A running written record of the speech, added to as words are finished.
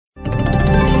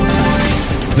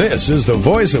This is the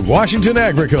voice of Washington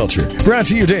agriculture, brought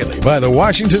to you daily by the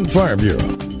Washington Farm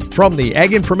Bureau. From the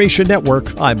Ag Information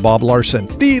Network, I'm Bob Larson.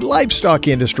 The livestock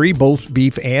industry, both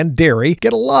beef and dairy,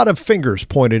 get a lot of fingers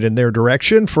pointed in their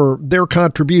direction for their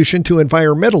contribution to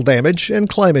environmental damage and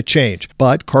climate change.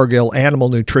 But Cargill Animal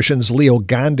Nutrition's Leo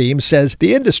Gondim says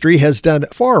the industry has done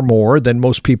far more than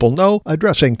most people know,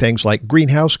 addressing things like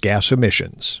greenhouse gas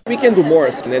emissions. We can do more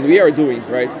than we are doing,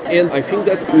 right? And I think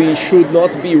that we should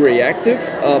not be reactive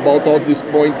about all these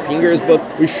point fingers, but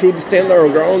we should stand our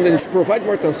ground and provide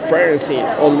more transparency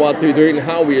on what we're doing and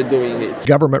how we are doing it.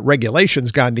 Government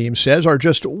regulations, Gondim says, are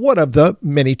just one of the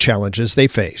many challenges they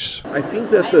face. I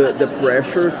think that the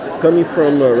pressures coming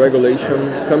from regulation,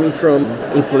 coming from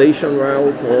inflation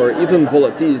route, or even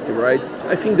volatility, right?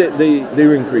 I think that they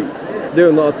will increase.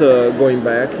 They're not going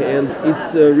back, and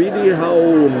it's really how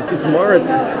smart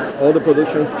all the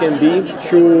productions can be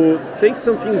to take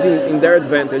some things in their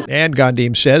advantage. And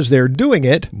Gondim says they're doing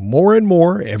it more and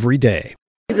more every day.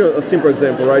 A simple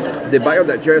example, right? The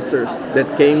biodigesters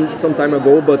that came some time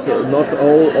ago, but not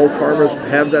all farmers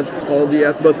have that followed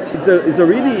yet. But it's a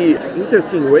really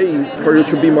interesting way for you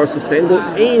to be more sustainable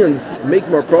and make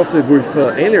more profit with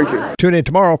energy. Tune in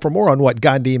tomorrow for more on what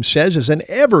Gondim says is an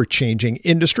ever-changing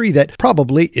industry that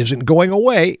probably isn't going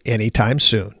away anytime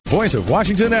soon. Voice of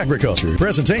Washington agriculture,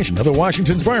 presentation of the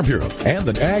Washington Farm Bureau and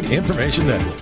the Ag Information Network.